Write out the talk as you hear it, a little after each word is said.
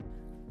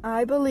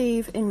I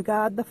believe in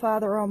God the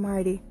Father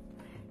Almighty,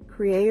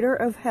 creator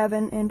of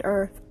heaven and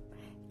earth,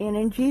 and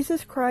in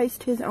Jesus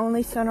Christ, his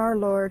only Son, our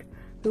Lord,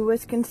 who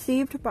was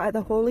conceived by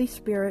the Holy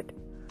Spirit,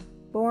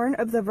 born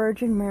of the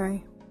Virgin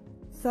Mary,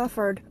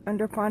 suffered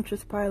under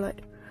Pontius Pilate,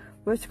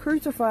 was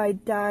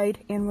crucified, died,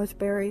 and was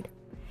buried.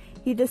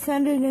 He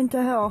descended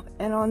into hell,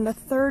 and on the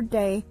third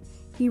day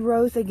he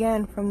rose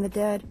again from the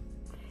dead.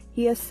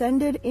 He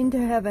ascended into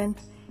heaven,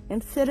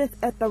 and sitteth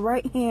at the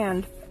right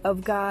hand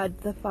of God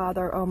the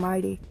Father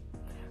Almighty.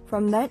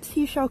 From thence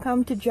he shall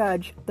come to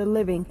judge the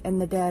living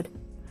and the dead.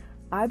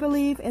 I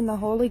believe in the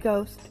Holy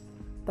Ghost,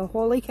 the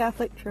Holy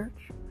Catholic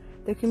Church,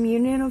 the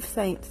communion of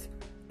saints,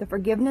 the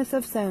forgiveness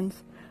of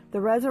sins,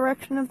 the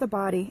resurrection of the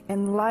body,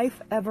 and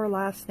life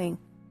everlasting.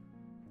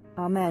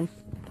 Amen.